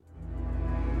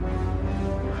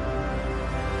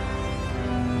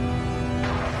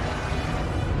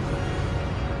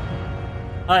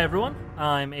Hi everyone,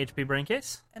 I'm HP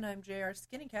Braincase. And I'm JR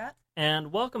Skinny Cat.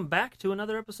 And welcome back to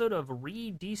another episode of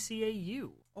Re-DCAU.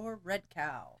 Or Red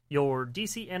Cow. Your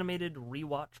DC Animated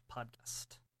Rewatch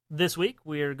podcast. This week,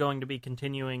 we're going to be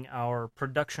continuing our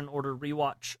production order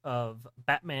rewatch of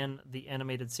Batman the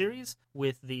Animated Series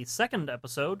with the second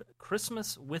episode,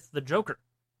 Christmas with the Joker.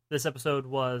 This episode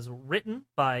was written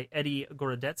by Eddie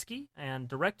Gorodetsky and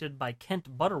directed by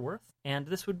Kent Butterworth, and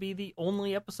this would be the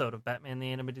only episode of Batman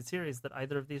the Animated Series that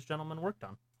either of these gentlemen worked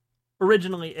on.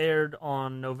 Originally aired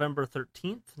on November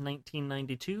 13th,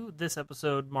 1992, this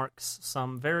episode marks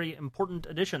some very important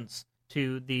additions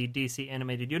to the DC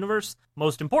Animated Universe.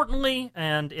 Most importantly,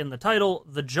 and in the title,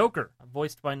 the Joker,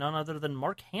 voiced by none other than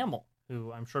Mark Hamill,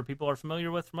 who I'm sure people are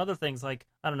familiar with from other things like,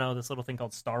 I don't know, this little thing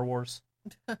called Star Wars.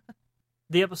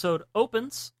 The episode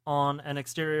opens on an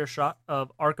exterior shot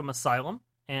of Arkham Asylum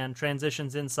and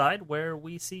transitions inside where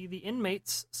we see the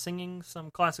inmates singing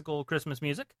some classical Christmas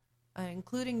music.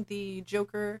 Including the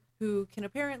Joker, who can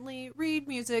apparently read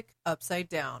music upside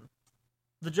down.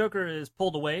 The Joker is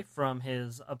pulled away from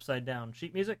his upside-down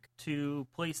sheet music to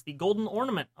place the golden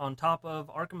ornament on top of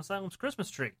Arkham Asylum's Christmas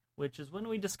tree, which is when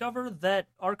we discover that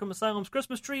Arkham Asylum's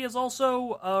Christmas tree is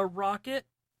also a rocket.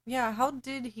 Yeah, how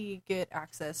did he get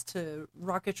access to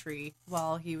rocketry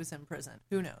while he was in prison?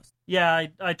 Who knows? Yeah,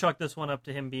 I chalked this one up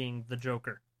to him being the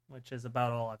Joker, which is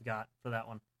about all I've got for that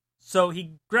one. So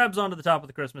he grabs onto the top of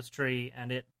the Christmas tree,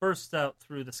 and it bursts out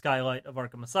through the skylight of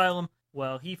Arkham Asylum,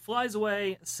 while he flies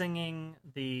away singing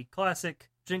the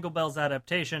classic Jingle Bells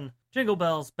adaptation, Jingle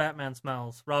Bells, Batman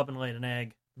smells, Robin laid an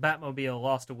egg, Batmobile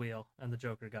lost a wheel, and the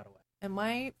Joker got away. And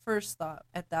my first thought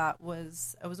at that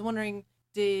was, I was wondering,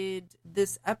 did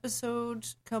this episode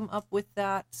come up with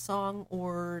that song,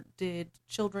 or did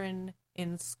children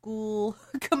in school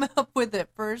come up with it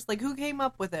first? Like, who came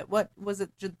up with it? What was it,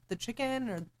 the chicken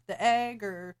or the egg,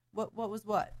 or what was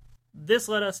what? This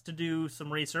led us to do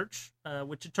some research,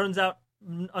 which it turns out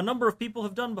a number of people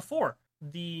have done before.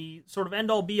 The sort of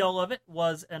end-all be-all of it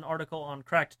was an article on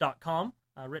Cracked.com,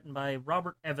 written by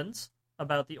Robert Evans,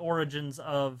 about the origins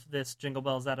of this Jingle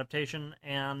Bells adaptation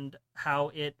and how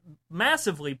it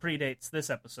massively predates this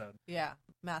episode. Yeah,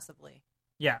 massively.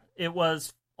 Yeah, it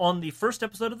was on the first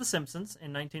episode of The Simpsons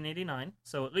in 1989,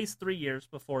 so at least 3 years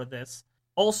before this.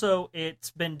 Also,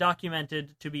 it's been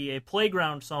documented to be a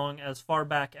playground song as far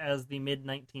back as the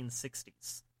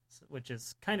mid-1960s, which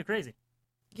is kind of crazy.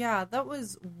 Yeah, that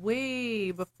was way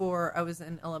before I was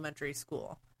in elementary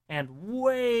school. And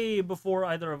way before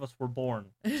either of us were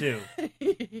born, too.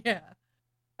 Yeah.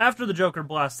 After the Joker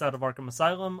blasts out of Arkham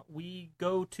Asylum, we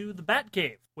go to the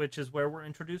Batcave, which is where we're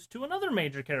introduced to another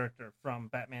major character from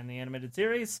Batman the Animated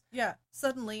Series. Yeah,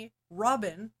 suddenly,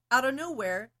 Robin, out of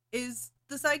nowhere, is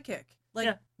the sidekick.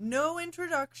 Like, no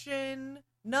introduction,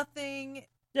 nothing.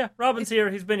 Yeah, Robin's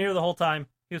here. He's been here the whole time.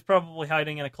 He was probably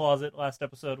hiding in a closet last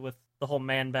episode with the whole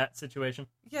man-bat situation.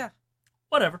 Yeah.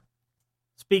 Whatever.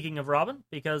 Speaking of Robin,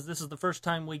 because this is the first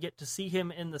time we get to see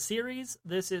him in the series,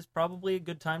 this is probably a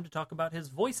good time to talk about his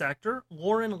voice actor,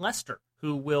 Warren Lester,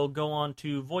 who will go on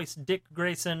to voice Dick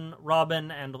Grayson, Robin,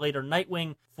 and later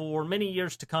Nightwing for many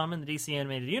years to come in the DC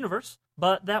Animated Universe.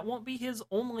 But that won't be his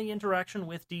only interaction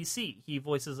with DC. He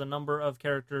voices a number of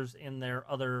characters in their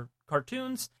other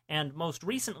cartoons, and most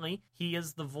recently, he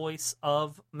is the voice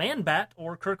of Man-Bat,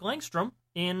 or Kirk Langstrom,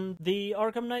 in the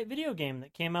Arkham Knight video game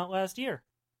that came out last year.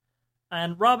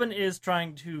 And Robin is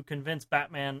trying to convince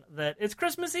Batman that it's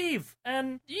Christmas Eve,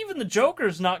 and even the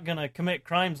Joker's not gonna commit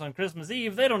crimes on Christmas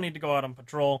Eve. They don't need to go out on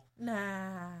patrol.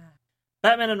 Nah.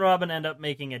 Batman and Robin end up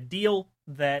making a deal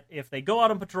that if they go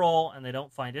out on patrol and they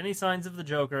don't find any signs of the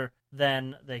Joker,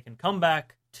 then they can come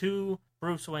back to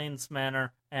Bruce Wayne's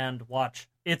manor and watch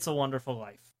It's a Wonderful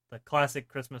Life, the classic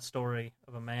Christmas story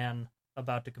of a man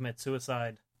about to commit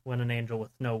suicide when an angel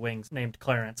with no wings named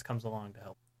Clarence comes along to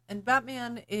help. And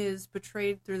Batman is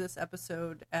portrayed through this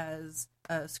episode as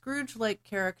a Scrooge-like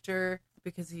character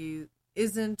because he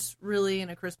isn't really in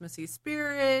a Christmassy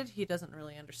spirit. He doesn't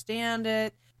really understand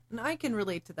it. And I can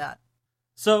relate to that.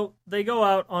 So they go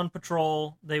out on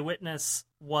patrol. They witness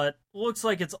what looks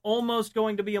like it's almost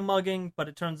going to be a mugging, but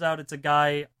it turns out it's a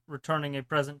guy returning a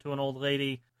present to an old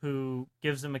lady who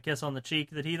gives him a kiss on the cheek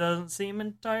that he doesn't seem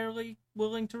entirely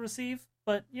willing to receive.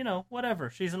 But, you know, whatever.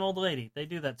 She's an old lady. They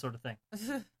do that sort of thing.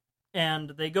 And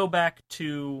they go back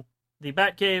to the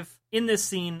Batcave. In this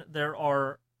scene, there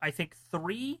are, I think,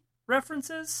 3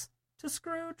 references to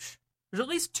Scrooge. There's at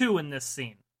least 2 in this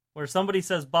scene, where somebody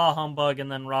says bah humbug, and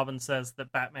then Robin says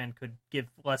that Batman could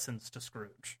give lessons to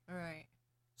Scrooge. All right.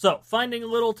 So, finding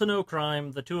little to no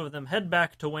crime, the two of them head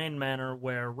back to Wayne Manor,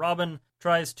 where Robin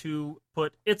tries to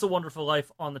put It's a Wonderful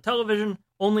Life on the television,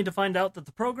 only to find out that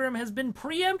the program has been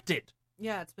preempted.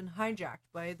 Yeah, it's been hijacked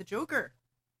by the Joker.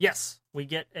 Yes, we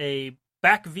get a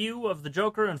back view of the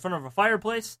Joker in front of a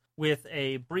fireplace with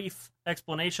a brief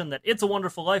explanation that It's a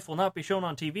Wonderful Life will not be shown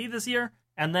on TV this year,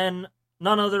 and then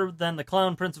none other than the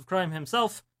Clown Prince of Crime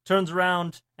himself turns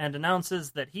around and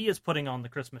announces that he is putting on the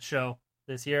Christmas show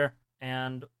this year,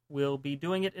 and will be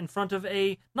doing it in front of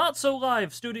a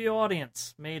not-so-live studio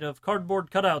audience made of cardboard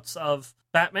cutouts of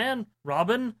Batman,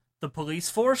 Robin, the police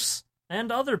force,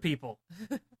 and other people.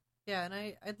 Yeah, and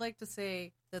I'd like to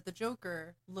say that the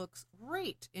Joker looks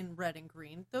great in red and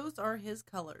green. Those are his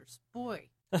colors. Boy.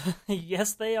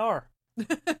 Yes, they are.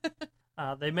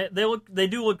 They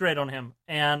do look great on him,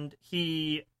 and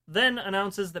he then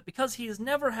announces that because he's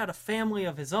never had a family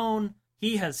of his own,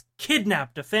 he has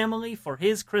kidnapped a family for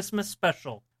his Christmas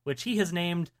special, which he has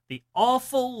named the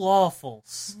Awful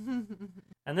Lawfuls.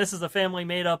 And this is a family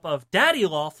made up of Daddy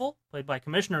Lawful, played by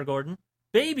Commissioner Gordon,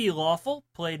 Baby Lawful,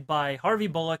 played by Harvey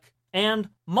Bullock, and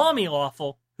Mommy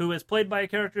Lawful, who is played by a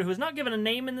character who is not given a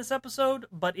name in this episode,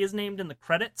 but is named in the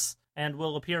credits and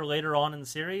will appear later on in the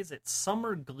series. It's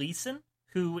Summer Gleason,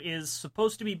 who is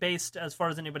supposed to be based, as far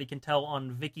as anybody can tell,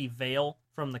 on Vicky Vale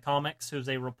from the comics, who's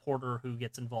a reporter who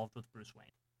gets involved with Bruce Wayne.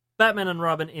 Batman and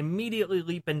Robin immediately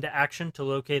leap into action to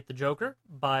locate the Joker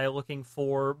by looking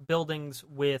for buildings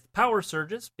with power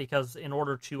surges, because in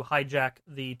order to hijack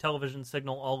the television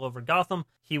signal all over Gotham,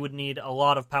 he would need a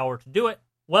lot of power to do it.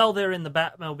 While they're in the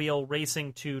Batmobile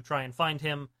racing to try and find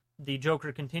him, the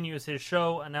Joker continues his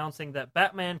show, announcing that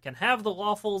Batman can have the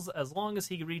Lawfuls as long as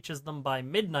he reaches them by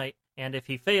midnight, and if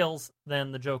he fails,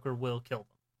 then the Joker will kill them.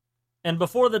 And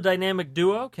before the dynamic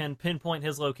duo can pinpoint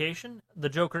his location, the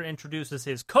Joker introduces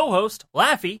his co-host,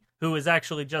 Laffy, who is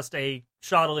actually just a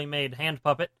shoddily made hand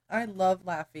puppet. I love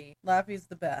Laffy. Laffy's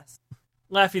the best.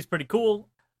 Laffy's pretty cool.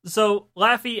 So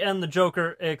Laffy and the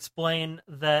Joker explain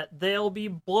that they'll be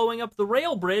blowing up the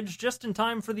rail bridge just in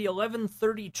time for the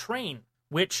 11:30 train,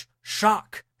 which,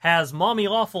 shock, has Mommy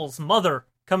Lawful's mother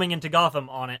coming into Gotham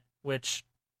on it, which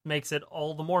makes it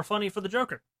all the more funny for the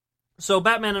Joker. So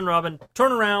Batman and Robin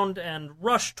turn around and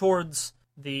rush towards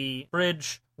the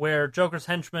bridge where Joker's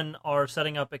henchmen are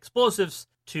setting up explosives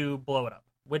to blow it up,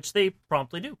 which they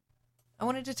promptly do. I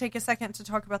wanted to take a second to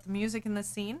talk about the music in this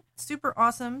scene. Super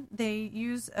awesome. They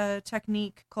use a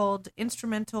technique called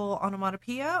instrumental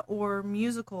onomatopoeia or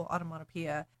musical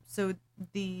onomatopoeia. So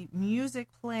the music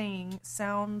playing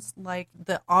sounds like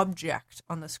the object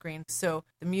on the screen. So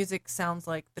the music sounds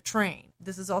like the train.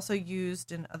 This is also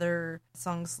used in other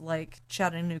songs like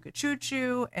Chattanooga Choo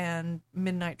Choo and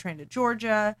Midnight Train to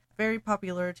Georgia. Very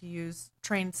popular to use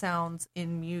train sounds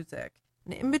in music.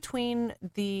 And in between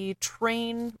the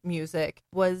train music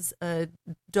was a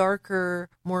darker,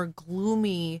 more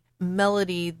gloomy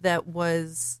melody that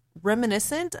was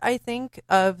reminiscent, I think,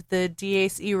 of the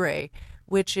Dies Irae,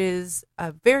 which is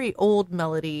a very old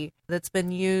melody that's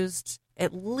been used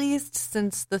at least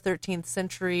since the 13th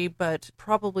century, but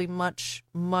probably much,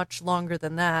 much longer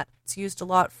than that. It's used a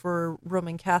lot for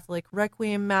Roman Catholic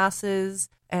requiem masses,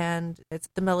 and it's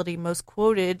the melody most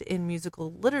quoted in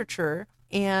musical literature.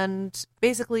 And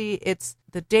basically, it's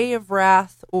the Day of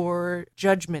Wrath or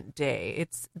Judgment Day.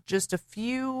 It's just a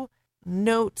few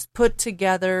notes put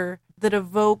together that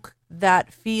evoke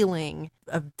that feeling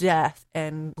of death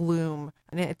and gloom.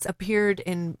 And it's appeared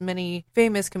in many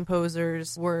famous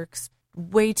composers' works,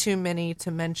 way too many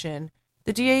to mention.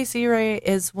 The Dies Irae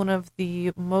is one of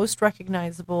the most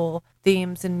recognizable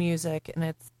themes in music, and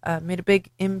it's made a big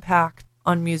impact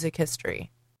on music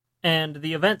history. And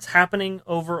the events happening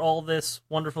over all this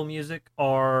wonderful music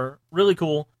are really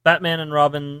cool. Batman and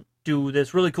Robin do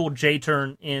this really cool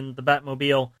J-turn in the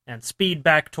Batmobile and speed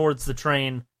back towards the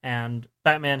train. And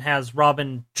Batman has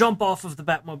Robin jump off of the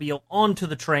Batmobile onto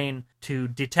the train to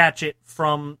detach it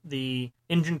from the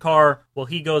engine car while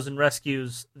he goes and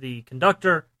rescues the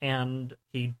conductor. And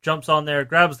he jumps on there,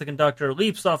 grabs the conductor,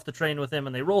 leaps off the train with him,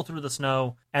 and they roll through the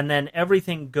snow. And then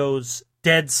everything goes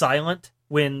dead silent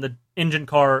when the engine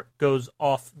car goes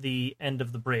off the end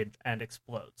of the bridge and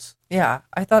explodes. Yeah,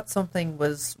 I thought something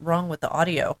was wrong with the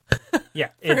audio. Yeah.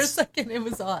 For a second, it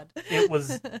was odd. It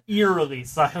was eerily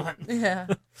silent. Yeah.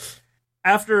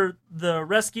 After the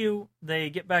rescue, they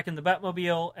get back in the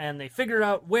Batmobile and they figure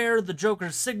out where the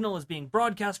Joker's signal is being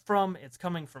broadcast from. It's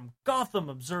coming from Gotham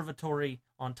Observatory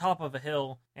on top of a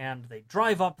hill, and they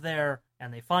drive up there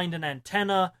and they find an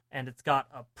antenna and it's got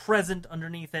a present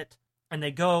underneath it. And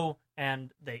they go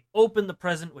and they open the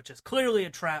present, which is clearly a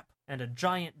trap, and a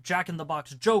giant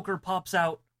Jack-in-the-Box Joker pops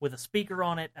out with a speaker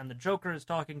on it, and the Joker is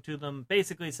talking to them,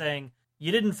 basically saying,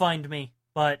 "You didn't find me,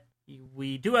 but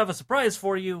we do have a surprise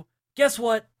for you. Guess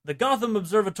what? The Gotham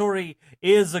Observatory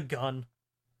is a gun."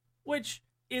 Which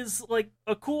is, like,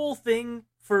 a cool thing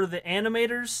for the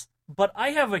animators, but I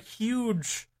have a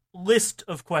huge list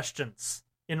of questions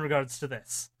in regards to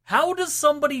this. How does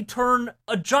somebody turn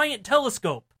a giant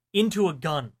telescope into a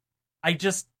gun? I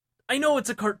know it's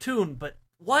a cartoon, but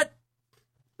what?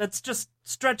 That's just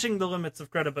stretching the limits of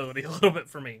credibility a little bit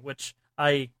for me, which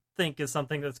I think is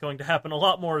something that's going to happen a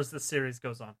lot more as this series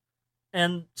goes on.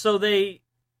 And so they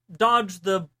dodge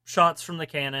the shots from the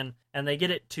cannon, and they get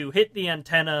it to hit the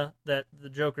antenna that the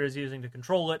Joker is using to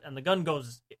control it, and the gun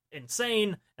goes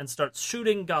insane and starts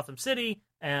shooting Gotham City,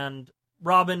 and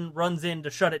Robin runs in to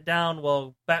shut it down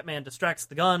while Batman distracts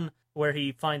the gun, where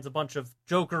he finds a bunch of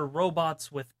Joker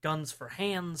robots with guns for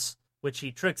hands, which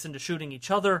he tricks into shooting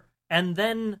each other. And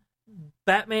then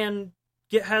Batman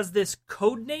has this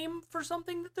code name for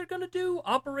something that they're going to do,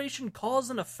 Operation Cause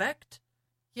and Effect.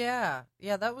 Yeah,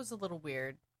 that was a little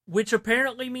weird. Which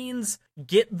apparently means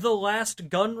get the last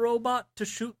gun robot to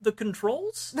shoot the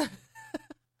controls?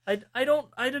 I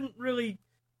didn't really...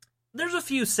 There's a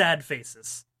few sad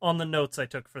faces on the notes I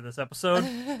took for this episode,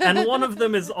 and one of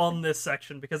them is on this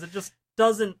section because it just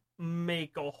doesn't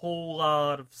make a whole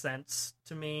lot of sense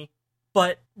to me.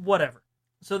 But whatever.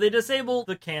 So they disable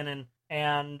the cannon,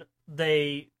 and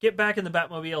they get back in the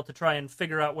Batmobile to try and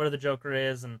figure out where the Joker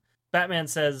is, and Batman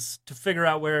says to figure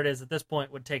out where it is at this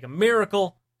point would take a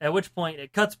miracle, at which point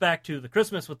it cuts back to the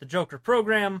Christmas with the Joker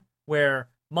program, where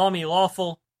Mommy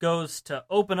Lawful goes to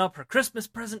open up her Christmas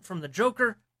present from the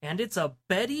Joker, and it's a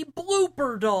Betty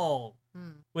Blooper doll,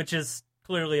 which is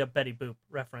clearly a Betty Boop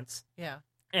reference. Yeah.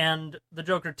 And the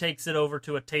Joker takes it over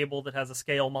to a table that has a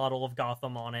scale model of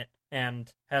Gotham on it,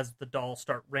 and has the doll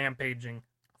start rampaging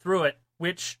through it,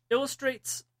 which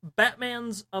illustrates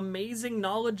Batman's amazing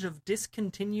knowledge of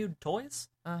discontinued toys.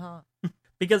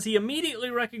 Because he immediately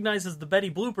recognizes the Betty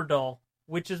Blooper doll,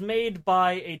 which is made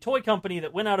by a toy company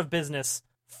that went out of business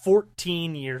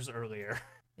 14 years earlier.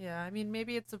 Yeah, I mean,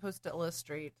 maybe it's supposed to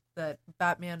illustrate that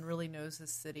Batman really knows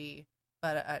his city,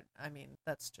 but I mean,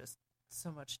 that's just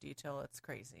so much detail, it's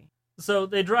crazy. So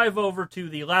they drive over to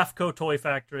the LAFCO toy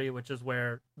factory, which is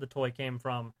where the toy came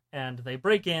from, and they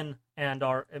break in and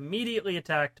are immediately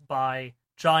attacked by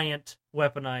giant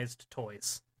weaponized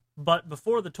toys. But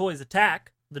before the toys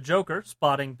attack, the Joker,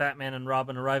 spotting Batman and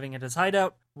Robin arriving at his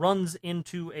hideout, runs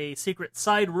into a secret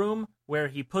side room where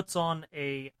he puts on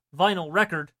a vinyl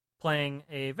record playing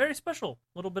a very special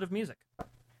little bit of music.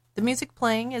 The music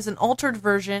playing is an altered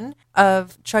version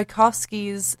of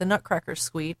Tchaikovsky's The Nutcracker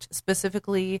Suite,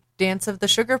 specifically Dance of the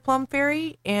Sugar Plum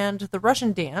Fairy and the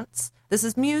Russian Dance. This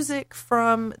is music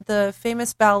from the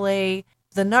famous ballet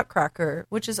The Nutcracker,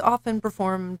 which is often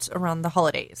performed around the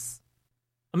holidays.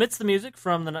 Amidst the music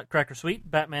from the Nutcracker Suite,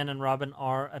 Batman and Robin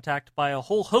are attacked by a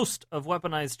whole host of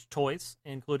weaponized toys,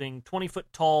 including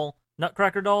 20-foot-tall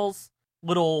Nutcracker dolls,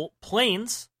 little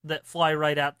planes that fly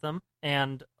right at them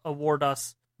and award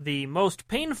us the most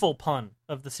painful pun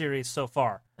of the series so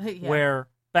far, where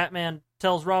Batman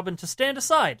tells Robin to stand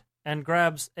aside and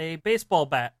grabs a baseball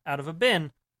bat out of a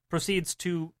bin, proceeds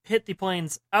to hit the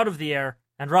planes out of the air,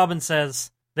 and Robin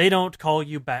says, "They don't call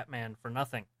you Batman for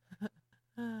nothing."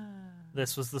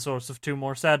 This was the source of 2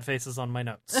 more sad faces on my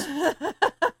notes. It's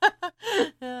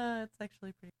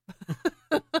actually pretty...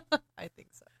 I think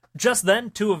so. Just then,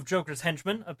 2 of Joker's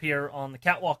henchmen appear on the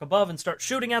catwalk above and start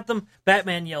shooting at them.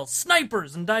 Batman yells,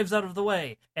 "Snipers!" and dives out of the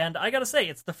way. And I gotta say,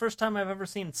 it's the first time I've ever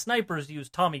seen snipers use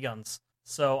Tommy guns.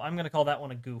 So I'm gonna call that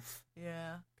one a goof.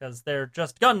 Yeah. Because they're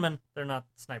just gunmen, they're not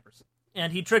snipers.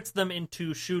 And he tricks them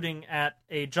into shooting at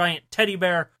a giant teddy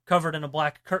bear covered in a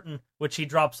black curtain, which he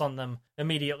drops on them,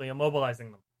 immediately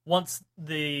immobilizing them. Once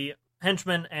the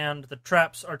henchmen and the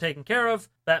traps are taken care of,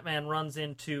 Batman runs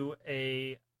into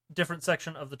a different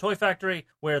section of the toy factory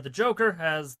where the Joker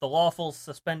has the Lawful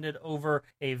suspended over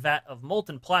a vat of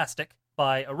molten plastic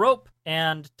by a rope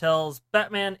and tells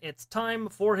Batman it's time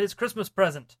for his Christmas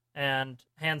present and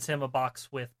hands him a box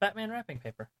with Batman wrapping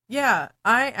paper. Yeah,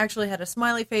 I actually had a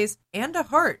smiley face and a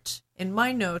heart in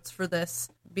my notes for this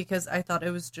because I thought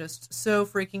it was just so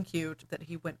freaking cute that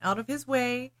he went out of his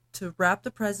way to wrap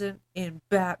the present in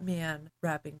Batman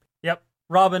wrapping paper. Yep.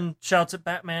 Robin shouts at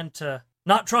Batman to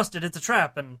not trust it, it's a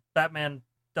trap, and Batman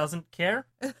doesn't care.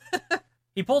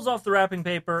 He pulls off the wrapping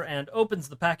paper and opens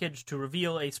the package to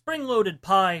reveal a spring-loaded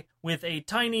pie with a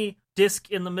tiny disc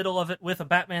in the middle of it with a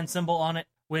Batman symbol on it,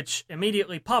 which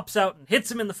immediately pops out and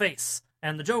hits him in the face.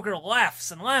 And the Joker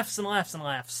laughs and laughs and laughs and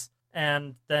laughs.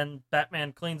 And then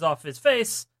Batman cleans off his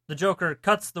face The Joker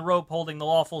cuts the rope holding the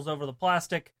Lawfuls over the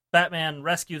plastic. Batman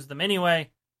rescues them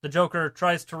anyway. The Joker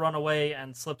tries to run away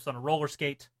and slips on a roller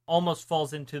skate, almost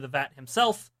falls into the vat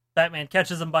himself. Batman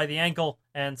catches him by the ankle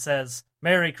and says,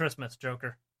 "Merry Christmas,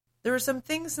 Joker." There were some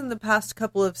things in the past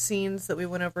couple of scenes that we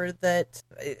went over that,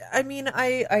 I mean,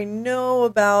 I know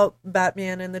about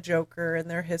Batman and the Joker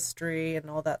and their history and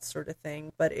all that sort of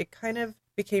thing, but it kind of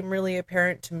became really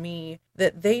apparent to me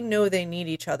that they know they need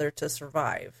each other to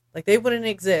survive. Like, they wouldn't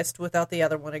exist without the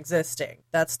other one existing.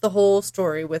 That's the whole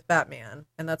story with Batman,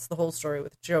 and that's the whole story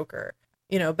with Joker.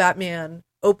 You know, Batman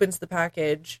opens the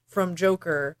package from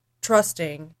Joker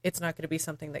trusting it's not going to be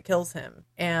something that kills him.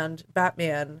 And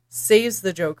Batman saves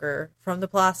the Joker from the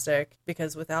plastic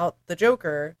because without the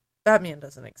Joker, Batman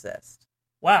doesn't exist.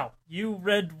 Wow, you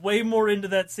read way more into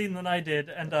that scene than I did,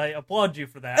 and I applaud you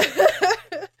for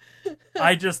that.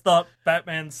 I just thought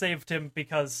Batman saved him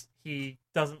because he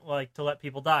doesn't like to let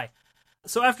people die.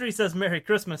 So after he says Merry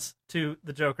Christmas to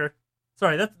the Joker...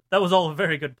 Sorry, that was all a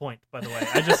very good point, by the way.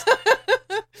 I just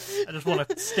want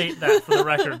to state that for the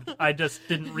record. I just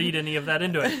didn't read any of that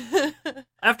into it.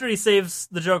 After he saves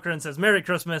the Joker and says Merry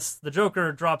Christmas, the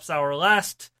Joker drops our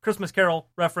last Christmas Carol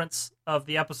reference of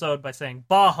the episode by saying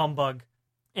 "Bah humbug,"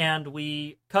 and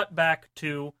we cut back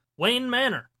to Wayne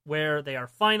Manor, where they are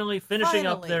finally finishing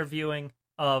up their viewing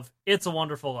of It's a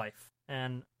Wonderful Life.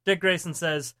 And Dick Grayson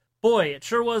says, "Boy, it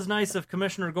sure was nice of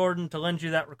Commissioner Gordon to lend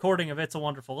you that recording of It's a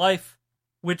Wonderful Life,"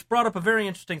 which brought up a very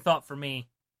interesting thought for me.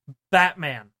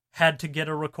 Batman had to get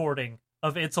a recording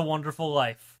of It's a Wonderful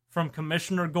Life from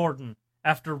Commissioner Gordon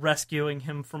after rescuing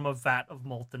him from a vat of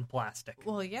molten plastic.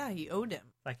 Well, yeah, he owed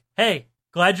him. Like, "Hey,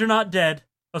 glad you're not dead."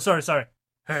 Oh, sorry.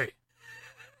 "Hey,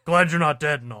 glad you're not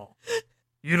dead and all.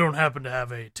 You don't happen to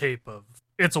have a tape of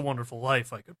It's a Wonderful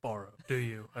Life I could borrow, do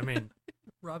you? I mean..."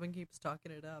 Robin keeps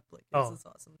talking it up like this is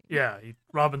awesome. Yeah,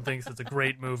 Robin thinks it's a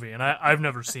great movie, and I've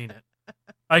never seen it.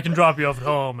 I can drop you off at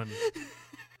home, and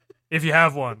if you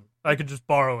have one, I could just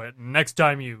borrow it, and next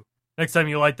time you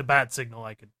light the bat signal,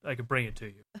 I could bring it to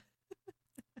you.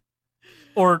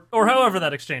 Or however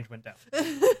that exchange went down.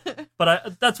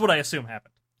 But that's what I assume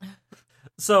happened.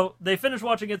 So they finish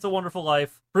watching It's a Wonderful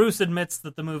Life. Bruce admits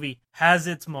that the movie has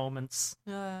its moments.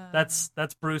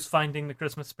 That's Bruce finding the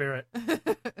Christmas spirit.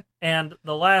 And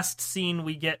the last scene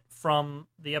we get from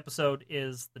the episode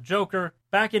is the Joker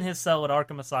back in his cell at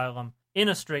Arkham Asylum in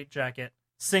a straitjacket,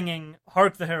 singing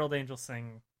 "Hark the Herald Angels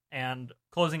Sing," and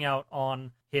closing out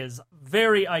on his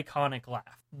very iconic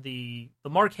laugh. The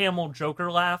Mark Hamill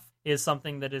Joker laugh is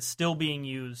something that is still being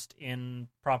used in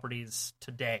properties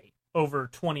today, over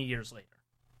 20 years later.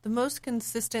 The most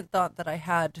consistent thought that I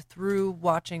had through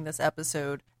watching this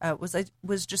episode was I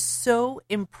was just so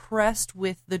impressed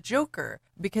with the Joker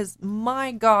because,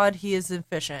 my God, he is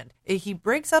efficient. He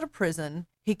breaks out of prison,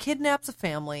 he kidnaps a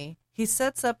family, he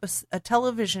sets up a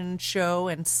television show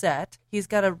and set, he's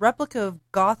got a replica of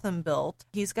Gotham built,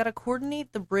 he's got to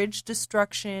coordinate the bridge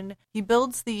destruction, he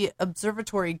builds the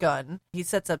observatory gun, he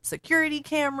sets up security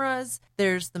cameras,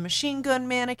 there's the machine gun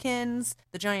mannequins,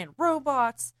 the giant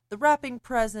robots, the wrapping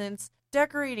presents,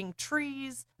 decorating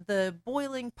trees, the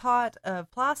boiling pot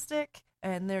of plastic,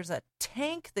 and there's a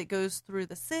tank that goes through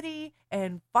the city,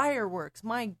 and fireworks.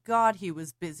 My God, he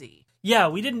was busy. Yeah,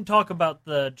 we didn't talk about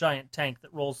the giant tank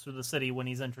that rolls through the city when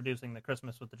he's introducing the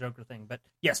Christmas with the Joker thing, but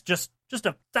yes, just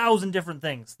 1,000 different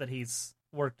things that he's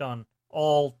worked on,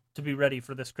 all to be ready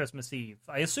for this Christmas Eve.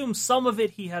 I assume some of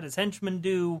it he had his henchmen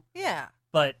do. Yeah.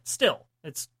 But still,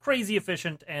 it's crazy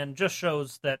efficient and just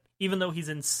shows that even though he's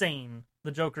insane, the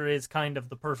Joker is kind of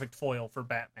the perfect foil for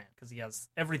Batman because he has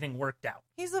everything worked out.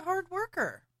 He's a hard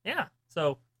worker. Yeah,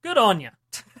 so good on ya.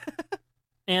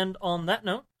 And on that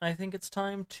note, I think it's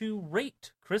time to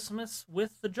rate Christmas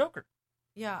with the Joker.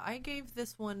 Yeah, I gave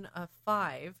this one a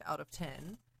 5 out of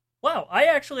 10. Wow, I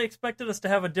actually expected us to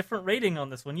have a different rating on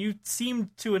this one. You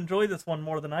seemed to enjoy this one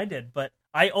more than I did, but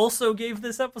I also gave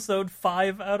this episode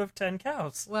 5 out of 10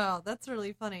 cows. Wow, that's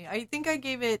really funny. I think I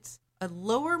gave it a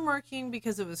lower marking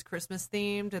because it was Christmas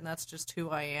themed, and that's just who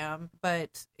I am.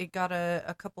 But it got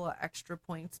a couple of extra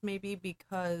points maybe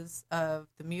because of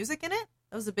the music in it.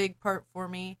 That was a big part for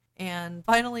me. And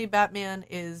finally, Batman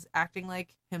is acting like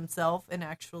himself and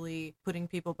actually putting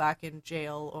people back in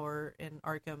jail or in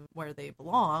Arkham where they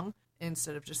belong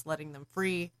instead of just letting them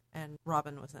free. And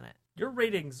Robin was in it. Your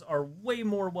ratings are way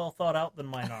more well thought out than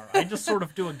mine are. I just sort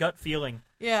of do a gut feeling.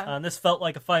 Yeah. And this felt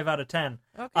like a 5 out of 10.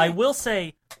 Okay. I will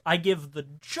say I give the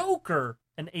Joker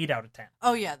an 8 out of 10.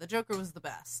 Oh, yeah. The Joker was the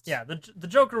best. Yeah, the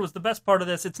Joker was the best part of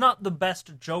this. It's not the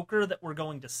best Joker that we're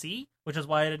going to see, which is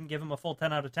why I didn't give him a full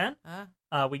 10 out of 10.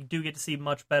 We do get to see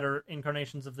much better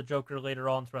incarnations of the Joker later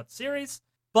on throughout the series.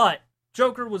 But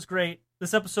Joker was great.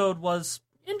 This episode was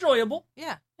enjoyable.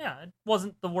 Yeah. Yeah, it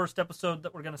wasn't the worst episode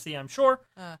that we're going to see, I'm sure.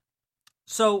 Uh,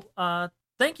 So,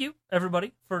 thank you,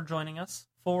 everybody, for joining us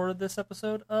for this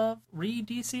episode of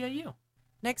Re-DCAU.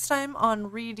 Next time on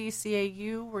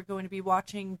Re-DCAU, we're going to be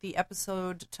watching the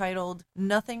episode titled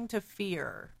Nothing to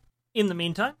Fear. In the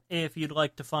meantime, if you'd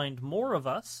like to find more of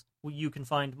us, you can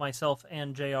find myself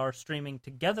and JR streaming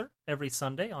together every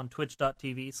Sunday on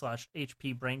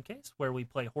twitch.tv/HPBraincase, where we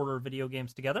play horror video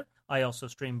games together. I also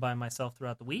stream by myself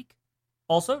throughout the week.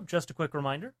 Also, just a quick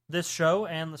reminder, this show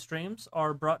and the streams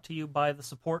are brought to you by the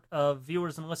support of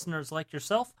viewers and listeners like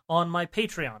yourself on my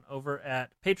Patreon over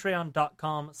at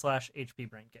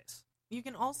patreon.com/HPBraincase. You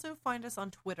can also find us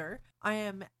on Twitter. I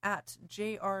am at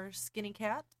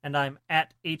JRSkinnyCat. And I'm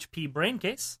at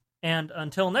HPBraincase. And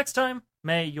until next time,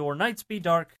 may your nights be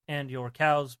dark and your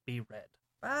cows be red.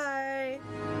 Bye!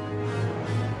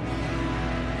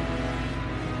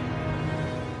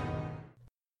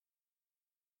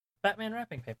 Batman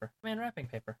wrapping paper. Man wrapping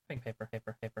paper. Paper.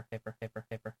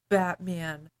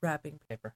 Batman wrapping Paper.